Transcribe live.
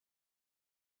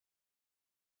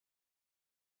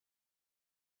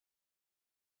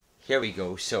Here we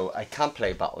go. So I can't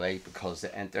play Battle League because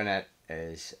the internet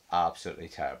is absolutely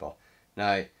terrible.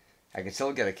 Now, I can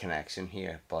still get a connection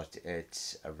here, but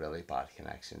it's a really bad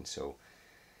connection. So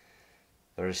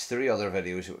there's three other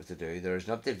videos that we have to do. There's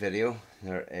an update video.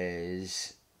 There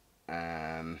is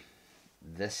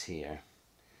this here.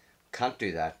 Can't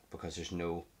do that because there's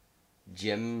no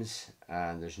gyms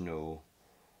and there's no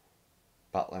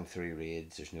battling through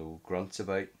raids. There's no grunts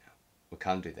about. We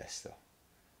can't do this though.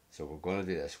 So we're going to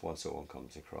do this once the one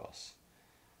comes across.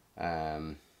 Yeah,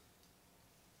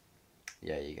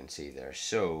 you can see there.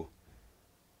 So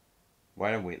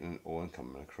while I'm waiting on Owen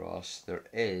coming across, there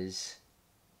is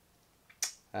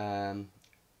a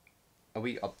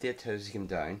wee update has come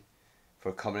down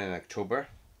for coming in October,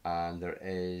 and there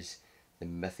is the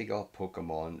mythical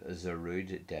Pokemon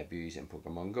Zarude debuts in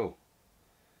Pokemon Go.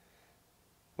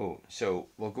 Oh, so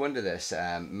we'll go into this.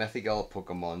 Mythical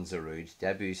Pokemon Zarude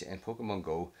debuts in Pokemon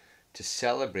Go to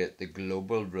celebrate the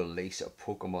global release of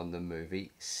Pokemon the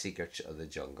movie Secrets of the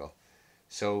Jungle.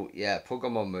 So yeah,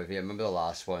 Pokemon movie. I remember the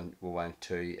last one we went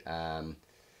to.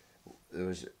 There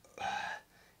was,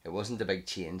 it wasn't the big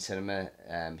chain cinema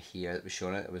here that was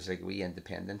showing it. It was like a wee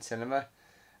independent cinema,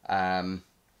 that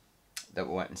we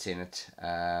went and seen it.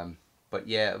 But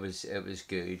yeah, it was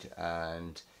good,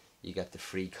 and you got the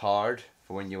free card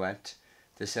for when you went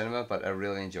to cinema. But I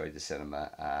really enjoyed the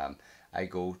cinema. I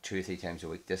go 2 or 3 times a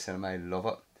week to cinema. I love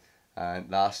it. And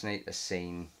last night I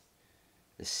seen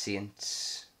the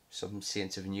Saints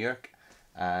of New York,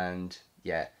 and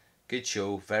yeah, good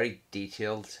show. Very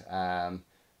detailed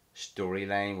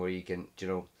storyline where you can,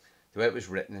 the way it was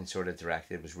written and sort of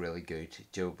directed was really good,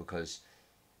 because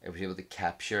it was able to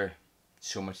capture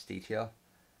so much detail.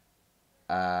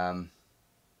 But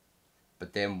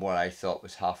then what I thought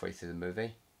was halfway through the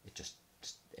movie, it just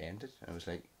ended, and I was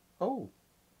like, oh,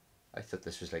 I thought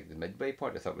this was like the midway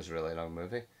point. I thought it was a really long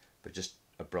movie, but just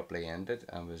abruptly ended,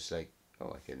 and was like, oh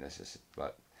my goodness, this is.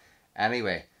 But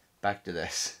anyway, back to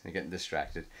this. I'm getting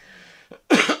distracted.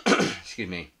 Excuse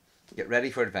me. Get ready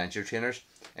for adventure trainers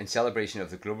in celebration of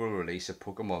the global release of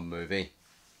Pokemon movie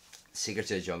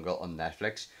Secrets of the Jungle on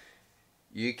Netflix.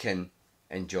 You can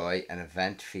enjoy an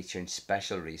event featuring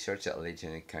special research that will lead to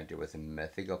an encounter with a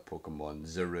mythical Pokemon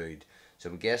Zarude. So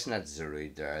I'm guessing that's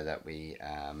Zarude there, that we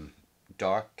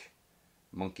dark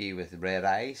monkey with red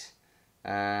eyes.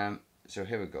 So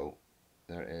here we go.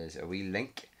 There is a wee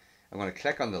link. I'm going to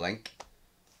click on the link,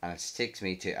 and it takes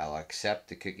me to I'll accept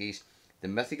the cookies. The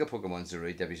mythical Pokemon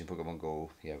Zarude debuts in Pokemon Go.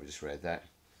 Yeah, we just read that.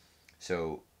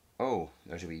 So, oh,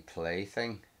 there's a wee play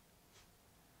thing.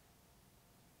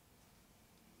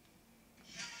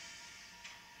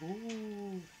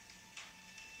 Ooh.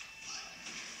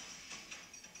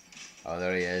 Oh,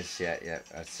 there he is. Yeah,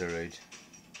 that's Zarude.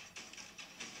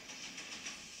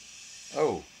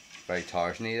 Oh, very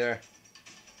Tarzan-y there.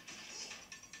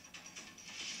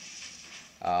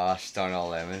 Ah, starring all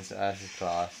lemons. That's his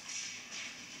class.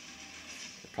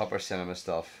 The proper cinema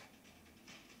stuff.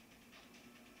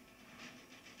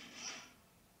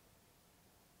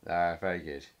 Ah, very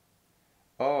good.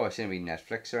 Oh, I see a wee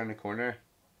Netflix there in the corner.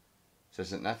 So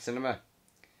isn't that cinema?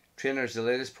 Trainers, the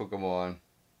latest Pokemon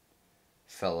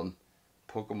film,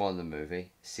 Pokemon the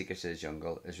movie, Secrets of the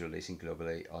Jungle, is releasing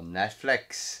globally on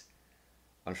Netflix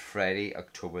on Friday,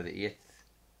 October the 8th.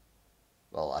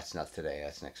 Well, that's not today,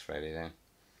 that's next Friday then.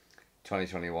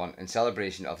 2021. In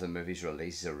celebration of the movie's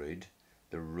release, Zarude,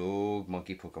 the rogue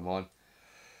monkey Pokemon,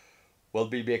 will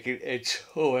be making its,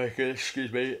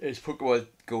 its Pokemon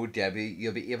Go debut.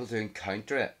 You'll be able to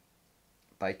encounter it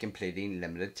by completing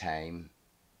limited time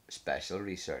special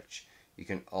research. You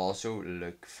can also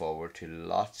look forward to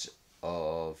lots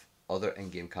of other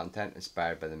in-game content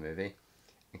inspired by the movie,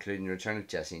 including the return of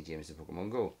Jesse and James to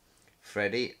Pokemon Go.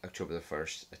 Friday, October the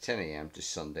 1st at 10 AM to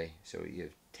Sunday, so you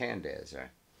have 10 days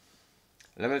there.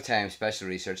 Limited time special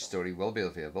research story will be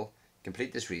available.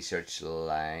 Complete this research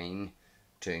line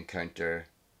to encounter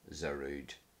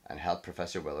Zarude and help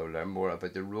Professor Willow learn more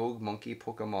about the rogue monkey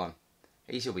Pokemon.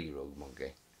 He's a wee rogue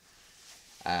monkey.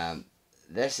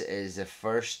 This is the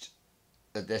first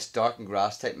that this dark and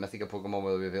grass type mythical Pokemon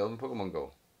will be available in Pokemon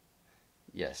Go.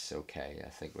 Yes, okay, I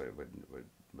think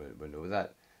we know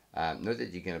that. Note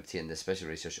that you can obtain this special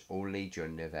research only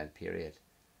during the event period.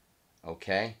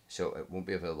 Okay, so it won't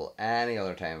be available any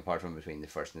other time apart from between the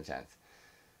 1st and the 10th.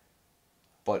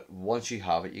 But once you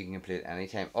have it, you can complete it any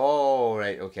time. Oh,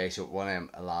 right, okay, so one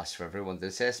lasts for everyone.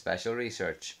 This says special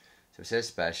research. So it says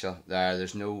special.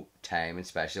 There's no time in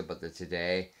special, but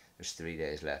today, there's 3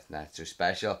 days left in that. So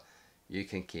special, you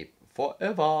can keep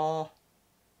forever.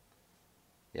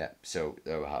 Yeah, so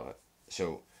there we have it.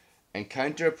 So,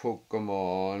 encounter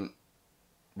Pokemon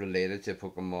related to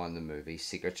Pokemon the movie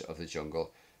Secrets of the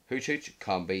Jungle. Hoothoot,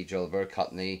 Combee, Drillbur,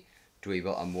 Cottony,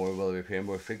 Dweeble and more will be appearing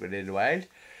more frequently in the wild.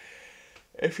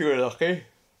 If you're lucky,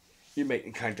 you might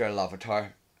encounter a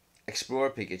Larvitar. Explorer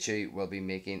Pikachu will be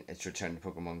making its return to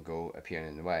Pokemon Go, appearing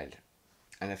in the wild.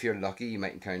 And if you're lucky, you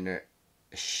might encounter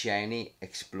a shiny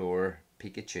Explorer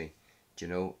Pikachu. Do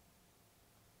you know,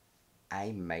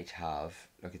 I might have,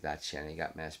 look at that shiny,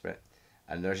 got Mesprit.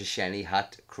 And there's a shiny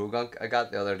hat Krogunk I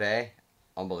got the other day.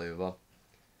 Unbelievable.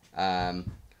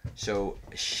 So,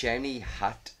 shiny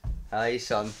hat. Hi,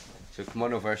 son. So come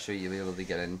on over so you'll be able to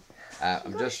get in.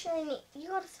 You got a shiny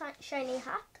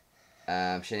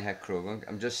hat? Shiny hat Krogunk.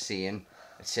 I'm just seeing,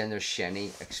 it's saying there's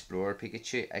shiny Explorer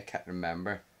Pikachu. I can't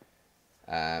remember.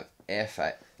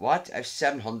 What? I have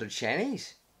 700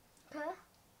 shinies? Huh?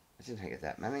 I didn't think of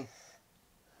that many.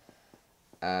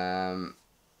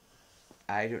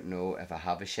 I don't know if I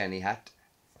have a shiny hat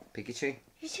Pikachu.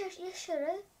 You should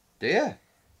have. Do you?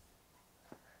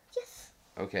 Yes.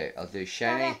 Okay, I'll do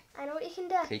shiny. Dada, I know what you can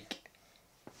do. Peek.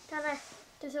 Dada,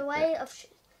 there's a way of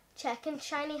checking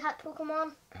shiny hat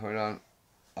Pokemon. Hold on.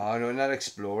 Oh no, not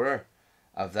Explorer.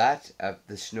 Of that,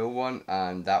 the snow one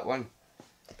and that one,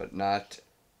 but not.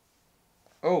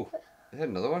 Oh, is that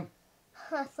another one?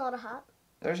 That's not a hat.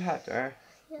 There's a hat there.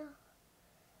 Yeah.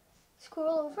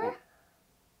 Scroll over. Oh.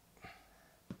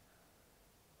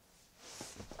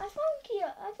 I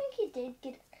think you did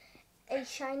get a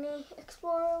shiny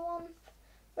Explorer one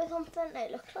or something.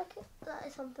 It looked like it. That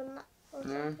is something that or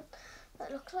something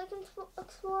that looks like an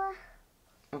Explorer.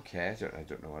 Okay, I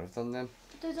don't know what I've done then.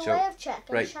 There's a way of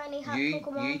checking right, shiny hat you,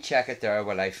 Pokemon. You check it there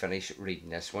while I finish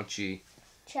reading this. Once you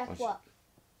check what?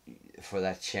 For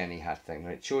that shiny hat thing,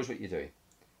 right? Show us what you do,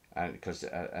 and because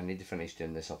I need to finish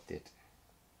doing this update.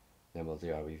 Then we'll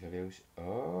do our wee videos.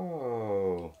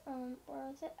 Oh. Where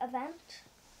is it? Event.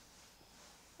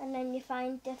 And then you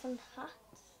find different hats.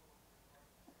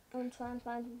 I'm trying to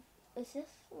find. Is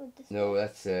this? No,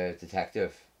 that's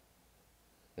Detective.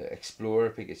 The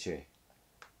Explorer Pikachu.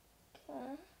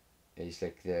 Okay. He's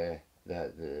like the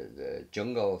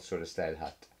jungle sort of style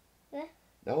hat. Yeah.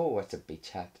 No, it's a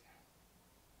beach hat.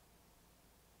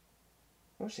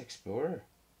 What's Explorer?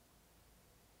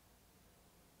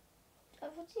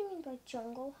 What do you mean by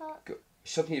jungle hat?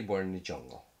 Something you'd wear in the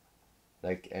jungle.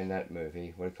 Like in that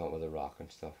movie, what do you call it with the rock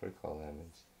and stuff? What do you call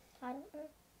them? I don't know.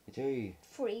 You do.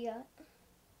 Free hat.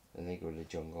 And they go to the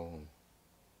jungle and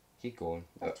keep going.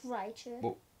 That's Raichu.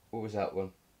 What was that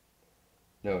one?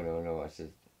 No, I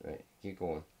said, right, keep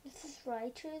going. This is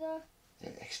Raichu though.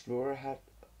 The Explorer hat?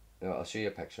 No, I'll show you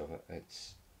a picture of it.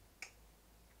 It's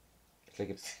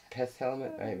like a pith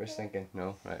helmet, right? We're thinking.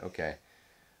 No? Right, okay.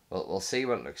 Well, we'll see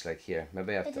what it looks like here.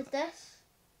 Maybe I have Is it this?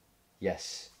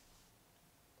 Yes.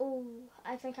 Oh,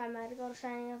 I think I might have got a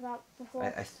shiny of that before.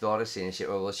 I thought I'd seen it.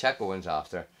 Well, we'll check Owen's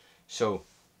after. So,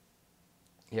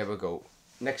 here we go.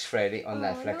 Next Friday on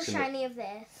Netflix. No shiny of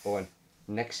this. Owen,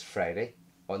 next Friday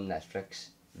on Netflix,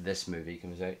 this movie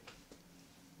comes out.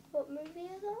 What movie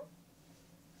is that?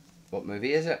 What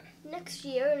movie is it? Next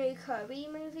year, a new Kirby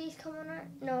movie's coming out.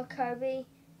 No, Kirby.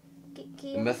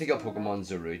 The mythical Pokemon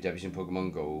Zuru debuts in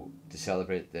Pokemon Go to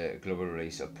celebrate the global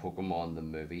release of Pokemon the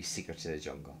movie Secrets of the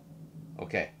Jungle.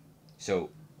 Okay, so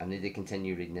I need to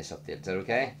continue reading this update. Is that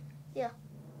okay? Yeah.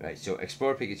 Right, so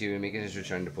Explorer Pikachu making his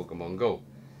return to Pokemon Go.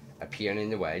 Appearing in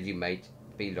the wild, you might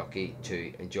be lucky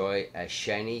to enjoy a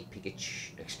shiny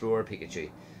Pikachu, Explorer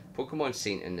Pikachu. Pokemon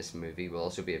seen in this movie will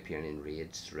also be appearing in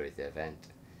raids throughout the event.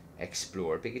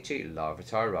 Explorer Pikachu,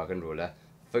 Larvitar, Roggenrola,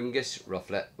 Fungus,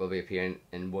 Rufflet will be appearing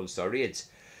in 1-star raids.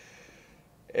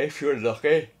 If you're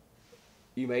lucky,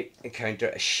 you might encounter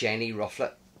a shiny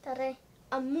Rufflet. Daddy,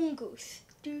 a Mungoose.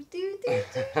 Very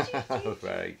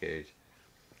good.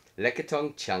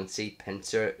 Lickitung, Chansey,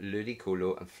 Pinsir,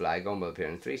 Ludicolo and Flygon will appear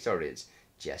in 3-star raids.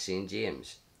 Jesse and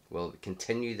James will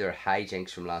continue their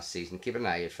hijinks from last season. Keep an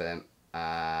eye out for them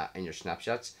in your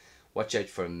snapshots. Watch out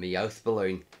for Meowth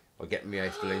Balloon. We'll get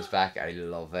Meowth Balloons back. I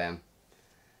love them.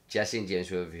 Jesse and James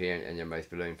will be appearing in your mouth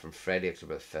balloon from Friday,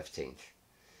 October 15th.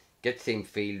 Get themed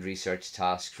field research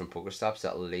tasks from Pokestops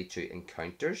that will lead to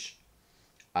encounters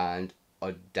and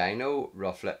a Dino,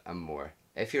 Rufflet and more.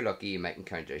 If you're lucky, you might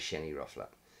encounter a shiny Rufflet.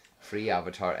 Free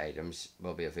avatar items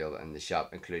will be available in the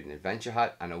shop, including an adventure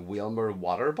hat and a Wilmer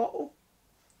water bottle.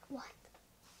 What?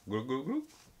 Group.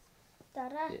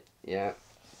 Dada. Yeah.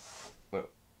 Well.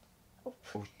 Oh,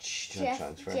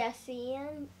 transfer. Jesse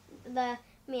and the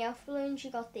Meowth balloons,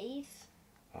 you got these.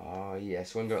 Oh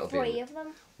yes, wonder what it'll be. 3 of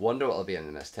them. Wonder what will be in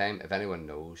them this time. If anyone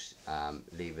knows,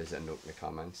 leave us a note in the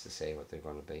comments to say what they're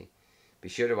going to be. Be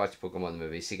sure to watch Pokemon the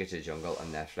movie Secrets of the Jungle on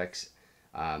Netflix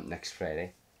next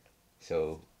Friday.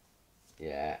 So,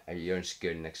 Yeah, you're in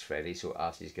school next Friday, so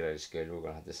after you get out of school, we're going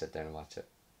to have to sit down and watch it.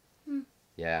 Hmm.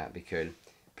 Yeah, it'd be cool.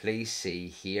 Please see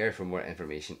here for more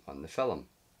information on the film.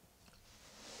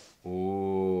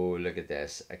 Oh, look at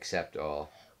this. Accept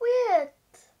all. Wait.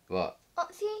 What?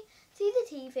 See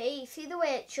the TV. See the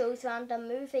way it shows random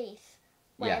movies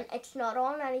when Yeah. it's not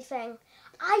on anything.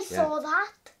 I saw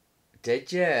that.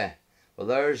 Did you? Well,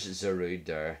 there's Zarood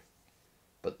there.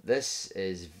 But this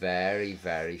is very,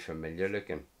 very familiar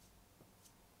looking.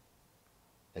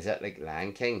 Is that like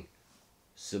Lion King?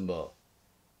 Simba,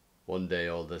 one day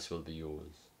all this will be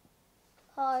yours.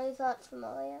 How is that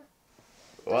familiar?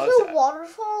 Well, There's a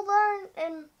waterfall there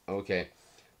in okay.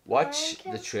 Watch Lion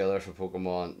King? the trailer for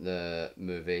Pokemon, the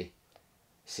movie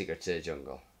Secrets of the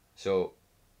Jungle. So,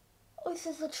 Oh, this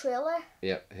is a trailer.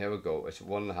 yeah, here we go. It's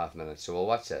 1.5 minutes. So we'll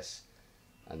watch this.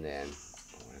 And then,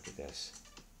 oh, look at this.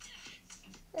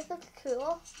 This looks cool.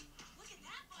 Look at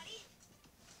that, buddy.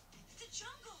 The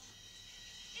jungle.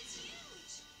 It's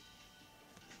huge.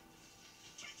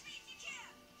 Catch me if you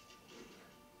can.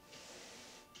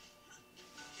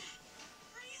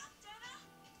 Hurry up, Dada.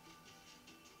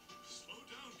 Slow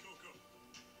down, Coco.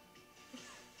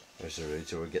 There's Zarude.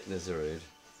 So we're getting the Zarude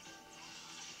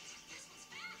This was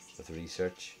fast. with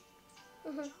research.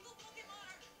 Mm-hmm. Jungle Pokemon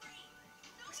are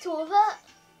great. Two of it.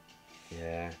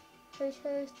 Yeah. Hoot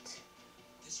hoot.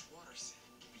 This water set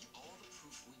will be all the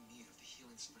proof we need of the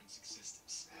Healing Springs'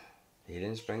 existence.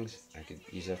 Healing Springs. I could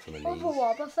use that for my What knees.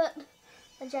 about Wobbuffet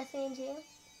and Jesse and James?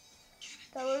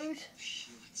 The road. Is The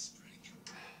Healing Spring.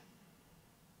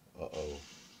 Uh-oh.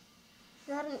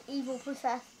 that an evil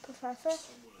professor? Someone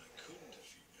I couldn't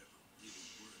defeat ever really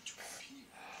were to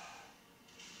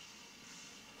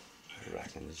appear.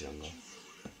 Wrecking the jungle.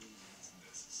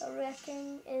 I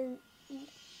reckon in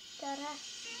that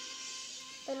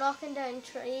they're knocking down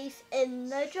trees in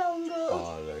the jungle.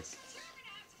 Oh, look.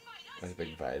 There's a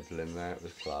big vibe in there. It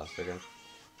was class looking.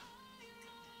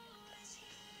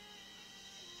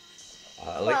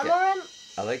 I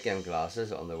like getting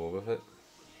glasses on the Wobbuffet.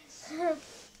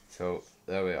 So,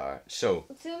 there we are. So,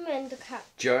 Zoom in to cat.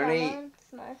 Journey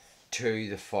It's nice. to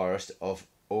the forest of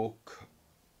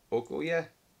Okoya?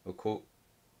 Okoya.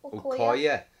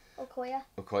 Okoya.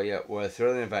 Okoya, where a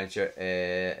thrilling adventure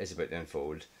is about to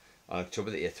unfold. On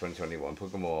October the 8th, 2021,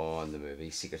 Pokemon the movie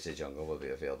Secrets of the Jungle will be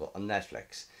available on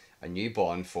Netflix. A new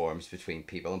bond forms between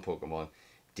people and Pokemon.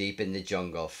 Deep in the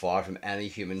jungle, far from any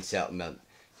human settlement,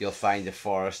 you'll find the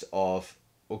forest of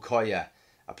Okoya,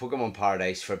 a Pokemon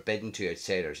paradise forbidden to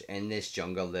outsiders. In this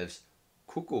jungle lives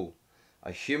Koko,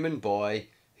 a human boy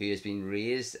who has been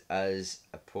raised as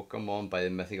a Pokemon by the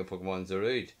mythical Pokemon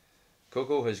Zarude.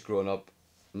 Koko has grown up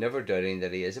never doubting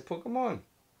that he is a Pokemon.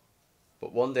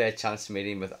 But one day a chance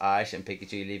meeting with Ash and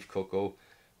Pikachu leave Koko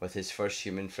with his first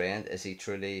human friend. Is he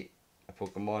truly a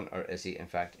Pokemon or is he in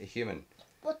fact a human?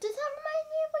 What does that remind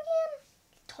me of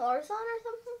again? Tarzan or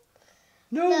something?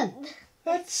 No,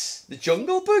 that's the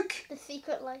Jungle Book. The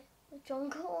Secret Life of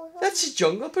Jungle or something? That's the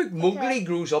Jungle Book. Mowgli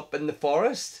grows up in the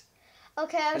forest.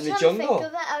 Okay, I was in the trying to jungle. think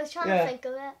of it. I was trying Yeah. to think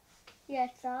of it. Yeah,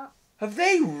 it's that. Have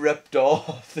they ripped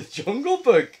off the Jungle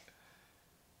Book?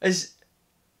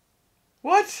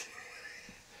 What?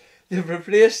 They've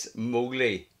replaced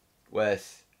Mowgli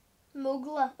with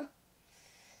Mowgli.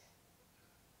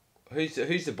 who's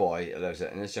the boy that lives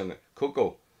in this jungle?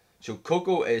 Koko. So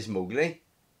Koko is Mowgli.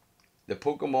 The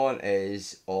Pokemon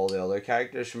is all the other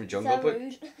characters from the Jungle Book.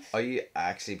 Zarude. Are you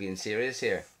actually being serious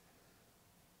here?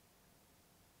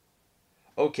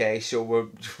 Okay, so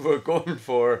we're going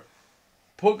for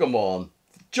Pokemon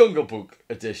Jungle Book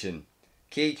edition.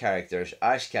 Key characters: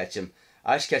 Ash Ketchum.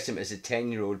 Ash Ketchum is a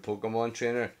 10-year-old Pokemon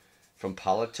trainer from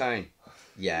Pallet Town.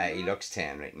 Yeah, he looks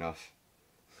 10 right enough.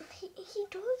 He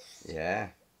does. Yeah.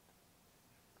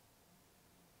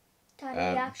 Daddy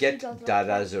actually Get does look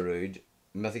Dada like- Zarude.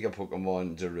 Mythical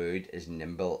Pokemon Zarude is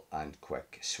nimble and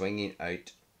quick, swinging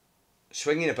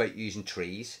about using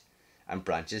trees and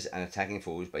branches and attacking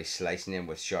foes by slicing them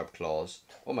with sharp claws.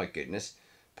 Oh my goodness.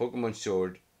 Pokemon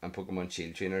Sword and Pokemon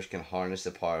Shield trainers can harness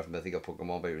the power of mythical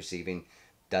Pokemon by receiving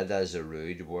Dada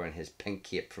Zarude wearing his pink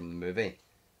cape from the movie.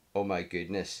 Oh my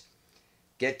goodness.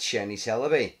 Get Shiny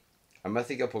Celebi. A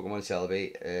mythical Pokemon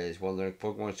Celebi is one of the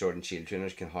Pokemon Sword and Shield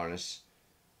trainers can harness.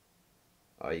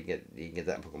 Oh, you can get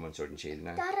that in Pokemon Sword and Shield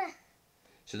now. Dada.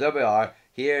 So there we are.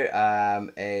 Here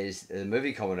is the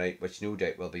movie coming out, which no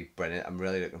doubt will be brilliant. I'm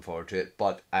really looking forward to it.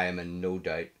 But I am in no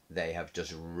doubt they have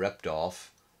just ripped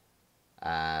off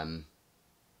the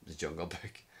Jungle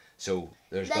Book. So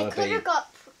there's They gonna could be have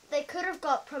got. They could have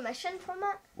got permission from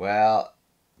it well,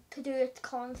 to do its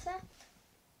concept.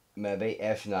 maybe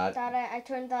if not. Dada, I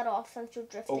turned that off since you're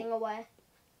drifting away.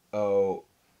 Oh,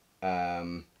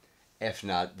 If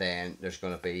not, then there's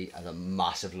going to be a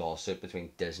massive lawsuit between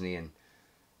Disney and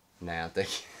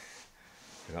Niantic.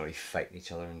 They're going to be fighting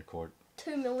each other in court.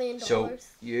 $2 million. So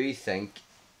you think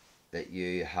that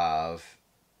you have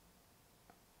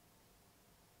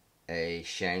a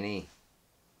shiny?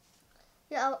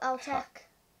 Yeah, I'll check.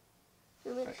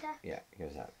 You want me to check? Yeah,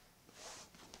 here's that.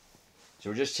 So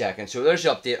we're just checking. So there's the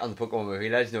update on the Pokemon movie.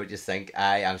 Let us know what you think.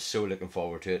 I am so looking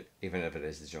forward to it, even if it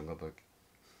is the Jungle Book.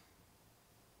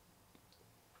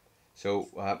 So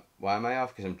why am I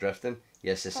off? Because I'm drifting.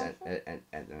 Yes, this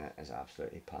internet is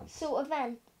absolutely pants. So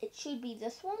event, it should be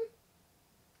this one.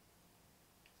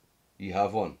 You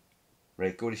have one.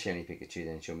 Right, go to Shiny Pikachu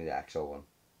then, show me the actual one.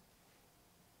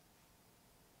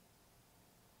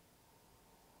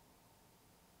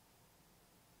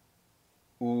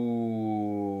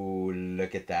 Ooh,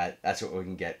 look at that. That's what we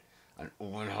can get. An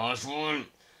Owen House one.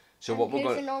 So what we're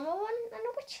Here's going the normal one and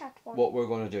a Witch Hat one. what we're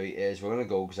going to do is we're going to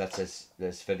go, because that's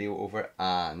this video over,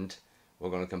 and we're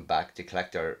going to come back to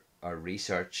collect our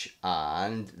research,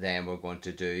 and then we're going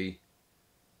to do,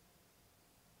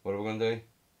 what are we going to do?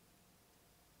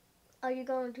 Are you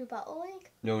going to do Battle League?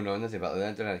 No, nothing about the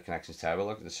internet connection's terrible.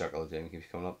 Look at the circle of doom keeps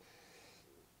coming up.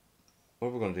 What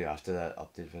are we going to do after that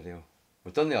update video?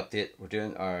 We've done the update, we're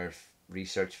doing our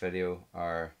research video,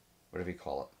 our whatever you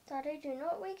call it. Daddy, do you know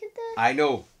what we could do? I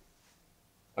know!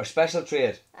 Our special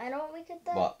trade. I know what we could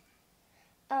do. What?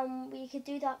 We could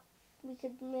do that. We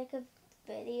could make a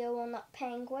video on that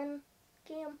penguin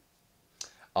game.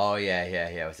 Oh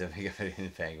yeah. With the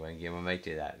big penguin game, we might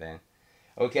do that then.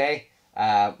 Okay.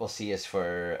 We'll see us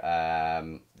for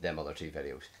them other two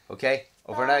videos. Okay.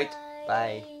 Over and out.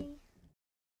 Bye.